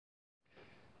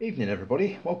Evening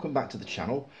everybody, welcome back to the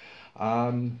channel.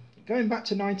 Going back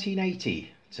to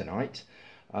 1980 tonight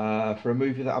for a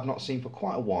movie that I've not seen for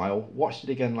quite a while. Watched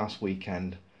it again last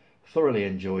weekend, thoroughly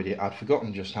enjoyed it. I'd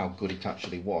forgotten just how good it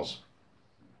actually was.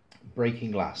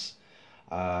 Breaking Glass,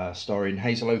 starring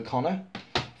Hazel O'Connor,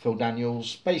 Phil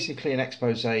Daniels, basically an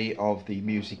expose of the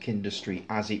music industry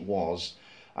as it was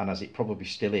and as it probably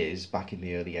still is back in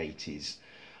the early 80s.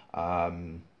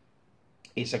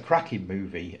 It's a cracking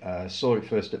movie. Saw it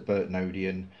first at Burton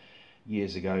Odeon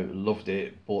years ago, loved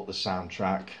it, bought the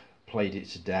soundtrack, played it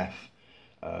to death.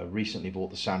 Recently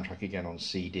bought the soundtrack again on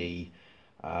CD.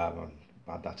 I've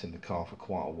had that in the car for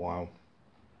quite a while.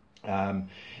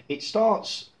 It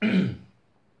starts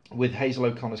with Hazel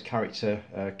O'Connor's character,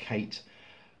 Kate,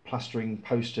 plastering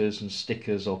posters and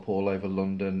stickers up all over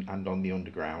London and on the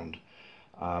underground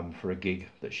for a gig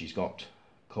that she's got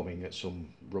coming at some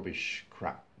rubbish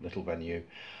crap little venue,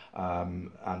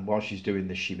 and while she's doing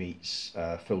this she meets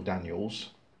Phil Daniels,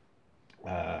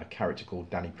 a character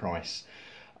called Danny Price,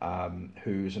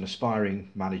 who's an aspiring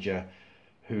manager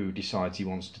who decides he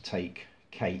wants to take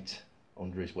Kate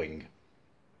under his wing,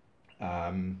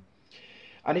 and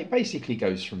it basically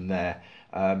goes from there.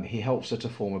 He helps her to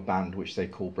form a band which they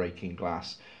call Breaking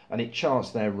Glass, and it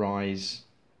charts their rise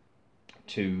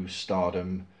to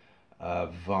stardom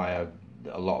via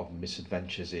a lot of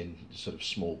misadventures in sort of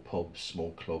small pubs,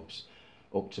 small clubs,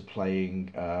 up to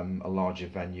playing a larger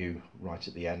venue right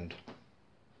at the end.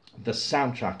 The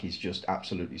soundtrack is just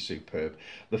absolutely superb.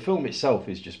 The film itself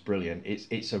is just brilliant.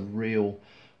 It's a real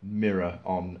mirror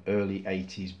on early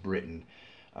 80s Britain.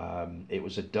 It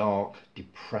was a dark,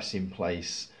 depressing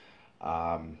place.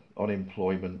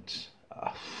 Unemployment.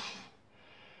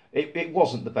 It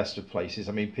wasn't the best of places.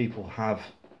 I mean, people have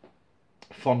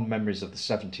fond memories of the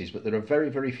 70s, but there are very,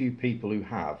 very few people who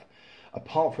have.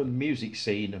 Apart from the music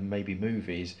scene and maybe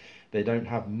movies, they don't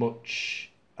have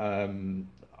much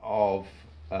of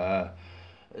a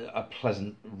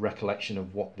pleasant recollection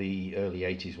of what the early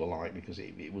 80s were like, because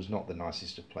it was not the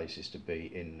nicest of places to be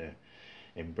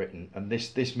in Britain. And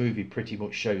this movie pretty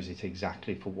much shows it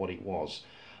exactly for what it was.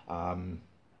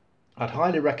 I'd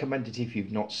highly recommend it if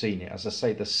you've not seen it. As I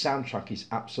say, the soundtrack is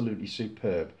absolutely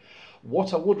superb.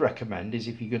 What I would recommend is,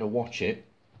 if you're going to watch it,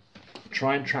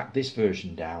 try and track this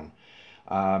version down.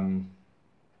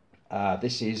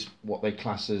 This is what they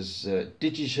class as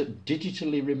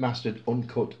digitally remastered,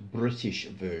 uncut British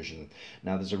version.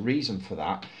 Now, there's a reason for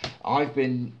that. I've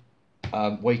been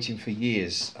waiting for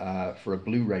years for a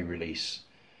Blu-ray release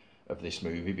of this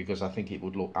movie, because I think it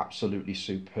would look absolutely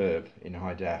superb in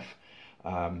high def.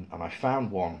 And I found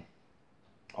one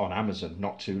on Amazon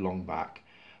not too long back,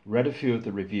 read a few of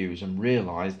the reviews and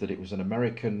realised that it was an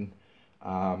American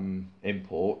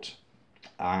import.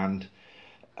 And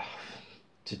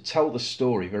to tell the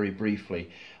story very briefly,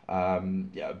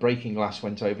 Breaking Glass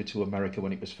went over to America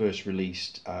when it was first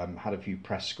released, had a few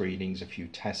press screenings, a few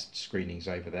test screenings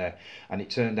over there, and it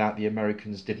turned out the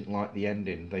Americans didn't like the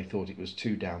ending. They thought it was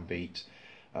too downbeat.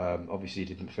 Obviously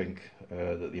didn't think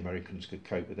that the Americans could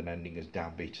cope with an ending as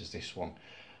downbeat as this one,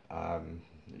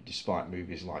 despite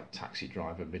movies like Taxi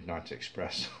Driver, Midnight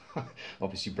Express.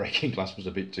 Obviously Breaking Glass was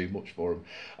a bit too much for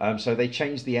them, so they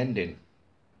changed the ending.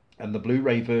 And the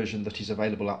Blu-ray version that is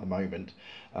available at the moment,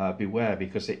 beware,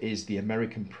 because it is the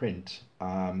American print.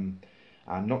 And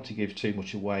not to give too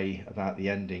much away about the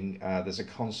ending, there's a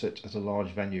concert at a large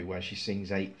venue where she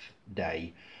sings Eighth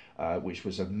Day, which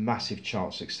was a massive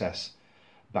chart success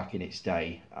back in its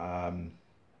day.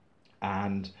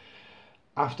 And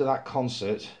after that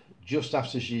concert, just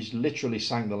after she's literally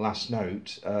sang the last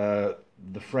note,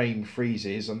 the frame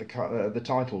freezes and the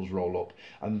titles roll up.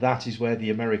 And that is where the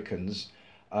Americans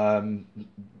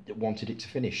wanted it to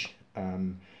finish.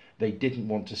 They didn't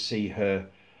want to see her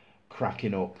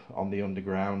cracking up on the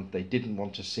underground. They didn't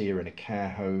want to see her in a care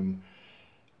home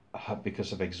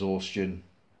because of exhaustion.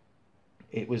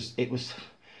 It was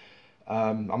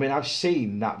I mean, I've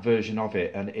seen that version of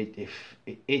it, and it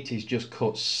is just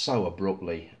cut so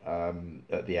abruptly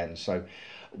at the end. So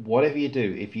whatever you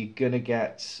do, if you're going to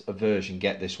get a version,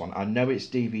 get this one. I know it's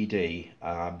DVD,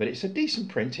 but it's a decent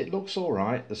print. It looks all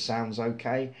right. The sound's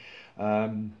okay.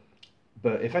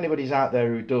 But if anybody's out there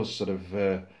who does sort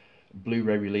of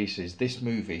Blu-ray releases, this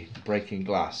movie, Breaking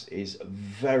Glass, is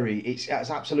it's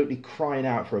absolutely crying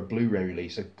out for a Blu-ray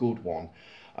release, a good one.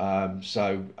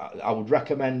 So I would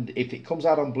recommend, if it comes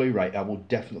out on Blu-ray, I will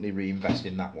definitely reinvest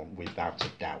in that one without a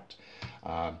doubt.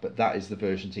 But that is the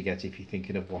version to get if you're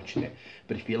thinking of watching it.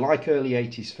 But if you like early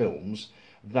 80s films,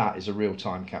 that is a real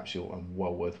time capsule and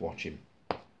well worth watching.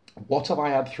 What have I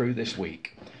had through this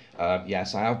week?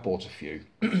 Yes, I have bought a few.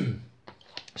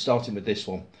 Starting with this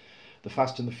one. The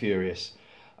Fast and the Furious.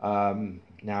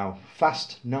 Now,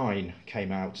 Fast 9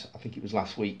 came out, I think it was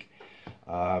last week.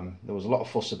 There was a lot of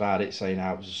fuss about it, saying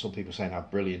how, some people saying how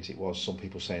brilliant it was, some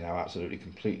people saying how absolutely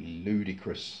completely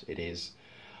ludicrous it is.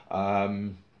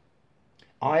 I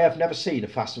have never seen a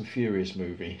Fast and Furious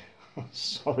movie.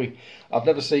 Sorry, I've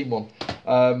never seen one.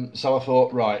 So I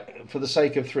thought, right, for the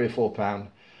sake of £3 or £4,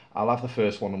 I'll have the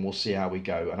first one and we'll see how we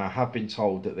go. And I have been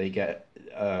told that they get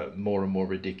more and more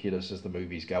ridiculous as the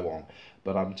movies go on.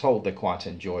 But I'm told they're quite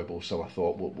enjoyable, so I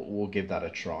thought we'll give that a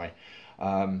try.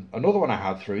 Another one I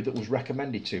had through that was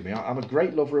recommended to me. I'm a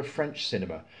great lover of French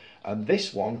cinema, and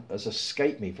this one has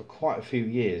escaped me for quite a few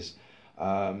years.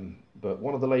 But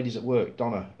one of the ladies at work,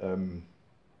 Donna,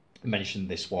 mentioned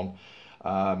this one.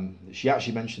 She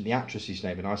actually mentioned the actress's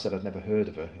name, and I said I'd never heard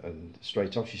of her. And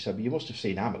straight off she said, well, you must have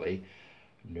seen Amelie.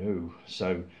 No.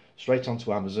 So straight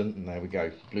onto Amazon, and there we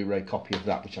go. Blu-ray copy of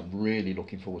that, which I'm really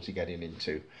looking forward to getting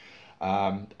into.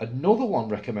 Another one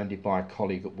recommended by a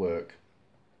colleague at work,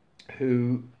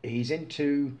 who he's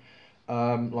into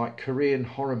like Korean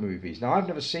horror movies. Now, I've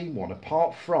never seen one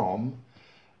apart from,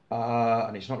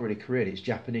 and it's not really Korean, it's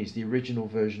Japanese, the original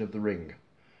version of The Ring,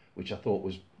 which I thought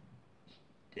was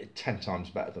 10 times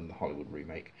better than the Hollywood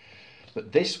remake.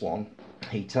 But this one,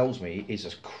 he tells me, is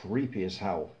as creepy as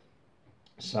hell.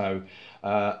 So,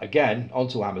 again,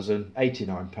 onto Amazon,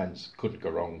 89p, couldn't go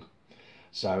wrong.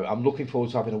 So I'm looking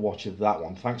forward to having a watch of that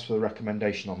one. Thanks for the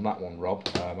recommendation on that one, Rob.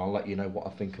 I'll let you know what I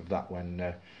think of that when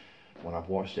I've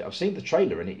watched it. I've seen the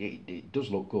trailer and it does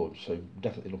look good, so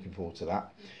definitely looking forward to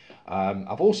that.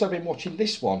 I've also been watching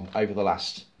this one over the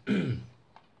last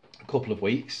couple of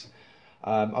weeks.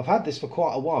 I've had this for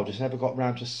quite a while, just never got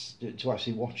round to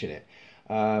actually watching it.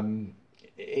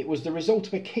 It was the result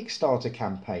of a Kickstarter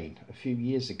campaign a few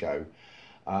years ago.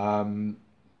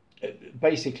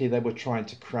 Basically, they were trying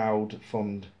to crowd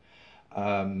fund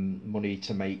money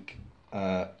to make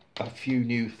a few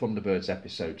new Thunderbirds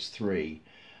episodes, 3,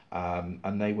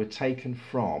 and they were taken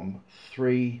from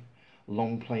 3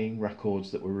 long-playing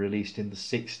records that were released in the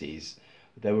 60s.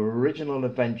 They were original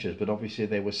adventures, but obviously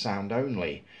they were sound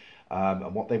only.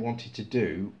 And what they wanted to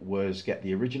do was get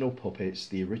the original puppets,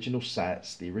 the original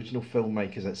sets, the original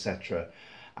filmmakers, etc.,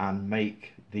 and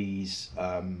make these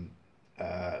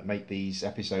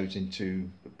episodes into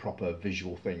proper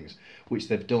visual things, which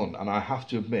they've done, and I have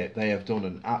to admit they have done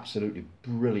an absolutely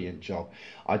brilliant job.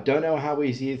 I don't know how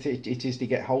easy it is to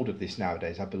get hold of this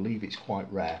nowadays. I believe it's quite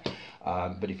rare,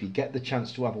 but if you get the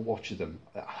chance to have a watch of them,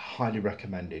 highly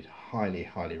recommended,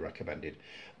 highly recommended.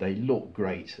 They look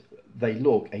great. They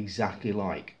look exactly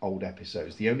like old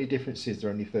episodes. The only difference is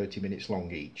they're only 30 minutes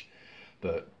long each,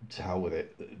 but to hell with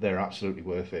it, they're absolutely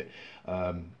worth it.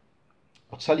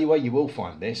 I'll tell you where you will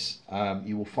find this.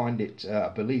 You will find it, I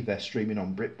believe they're streaming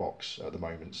on BritBox at the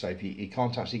moment. So if you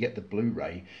can't actually get the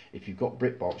Blu-ray, if you've got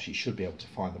BritBox, you should be able to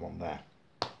find them on there.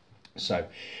 So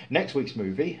next week's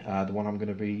movie, the one I'm going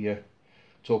to be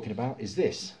talking about, is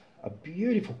this. A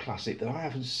beautiful classic that I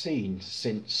haven't seen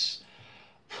since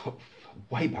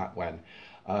way back when.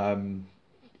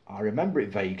 I remember it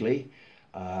vaguely.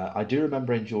 I do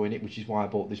remember enjoying it, which is why I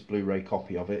bought this Blu-ray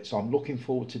copy of it. So I'm looking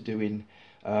forward to doing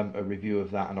a review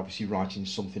of that, and obviously writing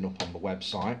something up on the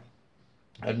website.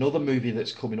 Another movie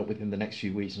that's coming up within the next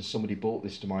few weeks, and somebody brought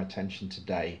this to my attention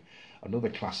today, another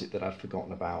classic that I'd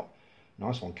forgotten about.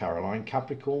 Nice one, Caroline.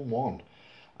 Capricorn 1.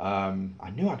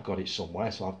 I knew I'd got it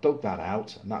somewhere, so I've dug that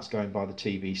out, and that's going by the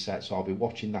TV set, so I'll be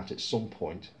watching that at some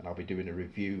point, and I'll be doing a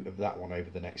review of that one over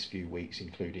the next few weeks,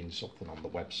 including something on the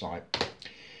website.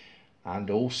 And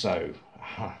also,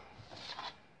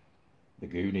 the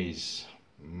Goonies.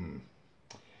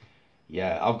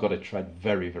 Yeah, I've got to tread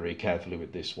very carefully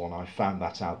with this one. I found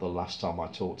that out the last time I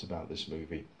talked about this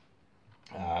movie.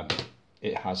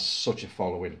 It has such a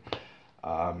following.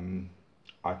 I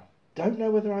don't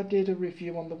know whether I did a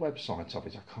review on the website of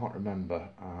it. I can't remember.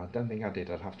 I don't think I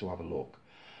did. I'd have to have a look.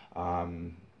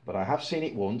 But I have seen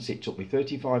it once. It took me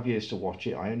 35 years to watch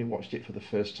it. I only watched it for the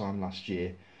first time last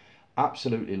year.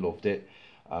 Absolutely loved it.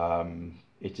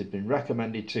 It had been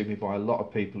recommended to me by a lot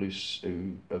of people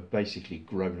who have basically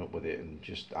grown up with it and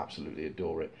just absolutely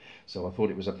adore it. So I thought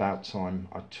it was about time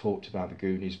I talked about the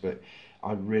Goonies, but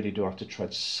I really do have to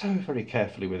tread so very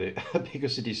carefully with it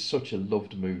because it is such a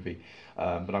loved movie.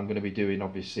 But I'm going to be doing,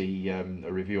 obviously, a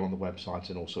review on the website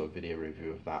and also a video review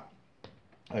of that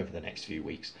over the next few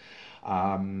weeks.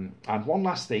 And one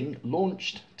last thing,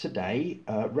 launched today,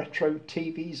 Retro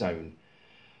TV Zone.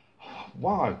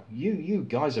 Wow, you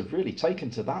guys have really taken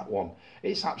to that one.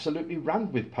 It's absolutely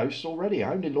rammed with posts already.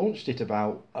 I only launched it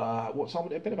about, what time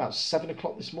would it have been? About 7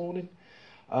 o'clock this morning.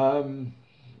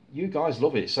 you guys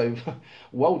love it. So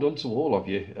well done to all of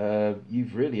you.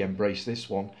 You've really embraced this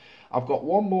one. I've got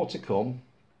one more to come,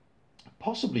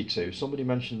 possibly two. Somebody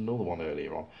mentioned another one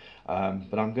earlier on.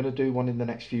 But I'm going to do one in the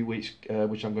next few weeks,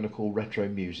 which I'm going to call Retro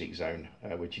Music Zone,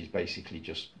 which is basically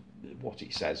just what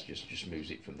it says, just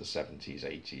music from the 70s,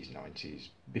 80s, 90s,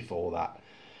 before that.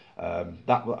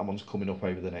 That one's coming up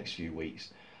over the next few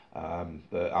weeks.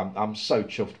 But I'm so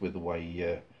chuffed with the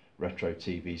way Retro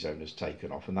TV Zone has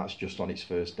taken off, and that's just on its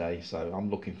first day. So I'm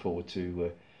looking forward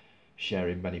to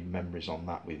sharing many memories on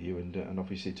that with you, and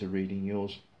obviously to reading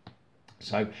yours.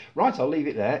 So, right, I'll leave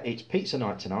it there. It's pizza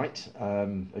night tonight,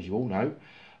 as you all know.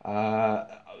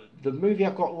 The movie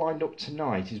I've got lined up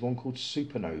tonight is one called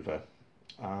Supernova.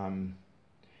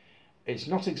 It's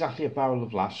not exactly a barrel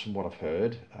of laughs from what I've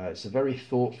heard. It's a very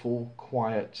thoughtful,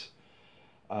 quiet...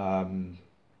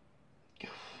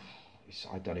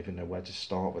 I don't even know where to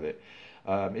start with it.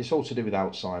 It's all to do with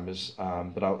Alzheimer's,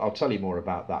 but I'll tell you more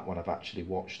about that when I've actually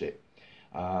watched it.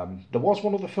 There was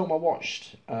one other film I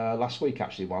watched last week,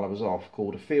 actually, while I was off,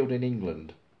 called A Field in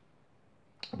England,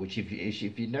 which if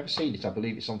you've never seen it, I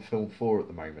believe it's on Film 4 at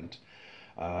the moment.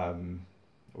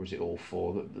 Or is it all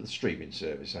 4? The streaming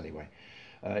service, anyway.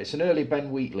 It's an early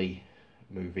Ben Wheatley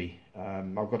movie.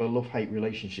 I've got a love-hate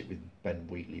relationship with Ben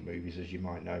Wheatley movies, as you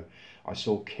might know. I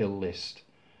saw Kill List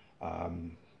a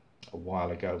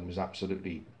while ago and was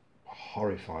absolutely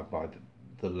horrified by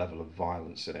the level of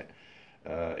violence in it.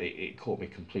 It caught me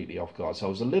completely off guard, so I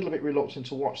was a little bit reluctant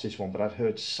to watch this one, but I'd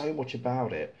heard so much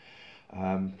about it.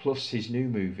 Plus his new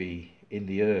movie In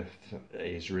the Earth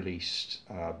is released,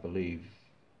 I believe,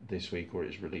 this week, or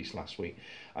it's released last week,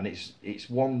 and it's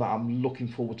one that I'm looking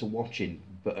forward to watching.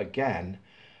 But again,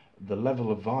 the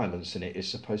level of violence in it is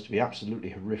supposed to be absolutely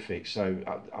horrific, so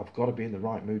I've got to be in the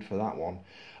right mood for that one.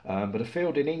 But A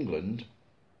Field in England,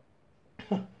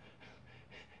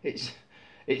 it's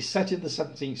set in the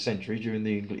 17th century during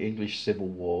the English Civil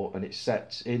War, and it's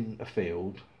set in a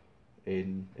field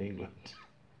in England.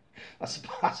 That's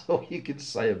all you can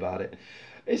say about it.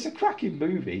 It's a cracking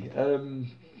movie.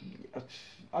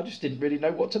 I just didn't really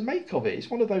know what to make of it. It's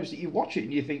one of those that you watch it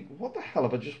and you think, what the hell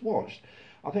have I just watched?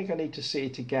 I think I need to see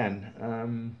it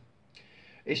again.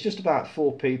 It's just about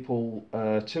 4 people,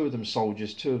 2 of them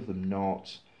soldiers, 2 of them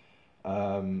not.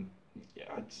 I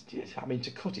mean,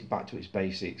 to cut it back to its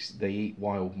basics, they eat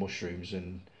wild mushrooms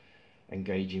and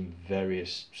engage in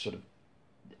various sort of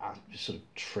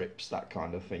trips, that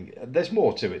kind of thing. There's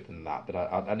more to it than that, but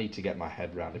I need to get my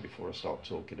head around it before I start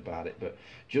talking about it. But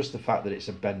just the fact that it's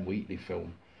a Ben Wheatley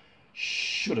film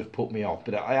should have put me off,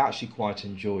 but I actually quite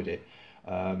enjoyed it.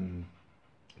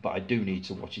 But I do need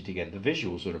to watch it again. The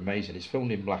visuals are amazing. It's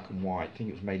filmed in black and white. I think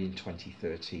it was made in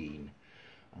 2013.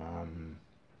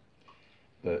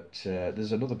 But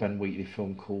there's another Ben Wheatley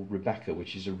film called Rebecca,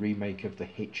 which is a remake of the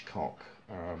Hitchcock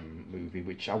movie,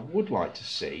 which I would like to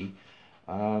see.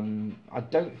 I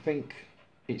don't think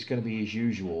it's going to be his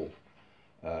usual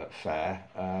fare.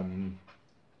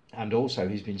 And also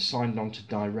he's been signed on to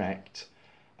direct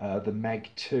the Meg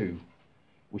 2,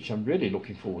 which I'm really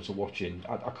looking forward to watching.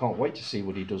 I can't wait to see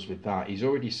what he does with that. He's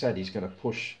already said he's going to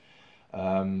push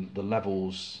the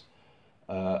levels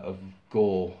of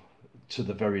gore to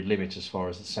the very limit as far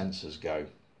as the censors go.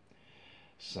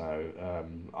 So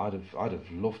I'd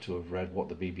have loved to have read what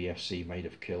the BBFC made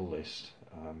of Kill List.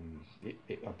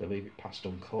 I believe it passed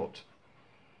uncut.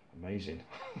 Amazing.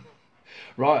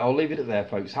 Right, I'll leave it there,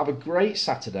 folks. Have a great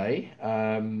Saturday,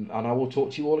 and I will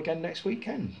talk to you all again next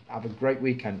weekend. Have a great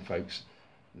weekend, folks.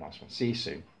 Nice one. See you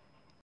soon.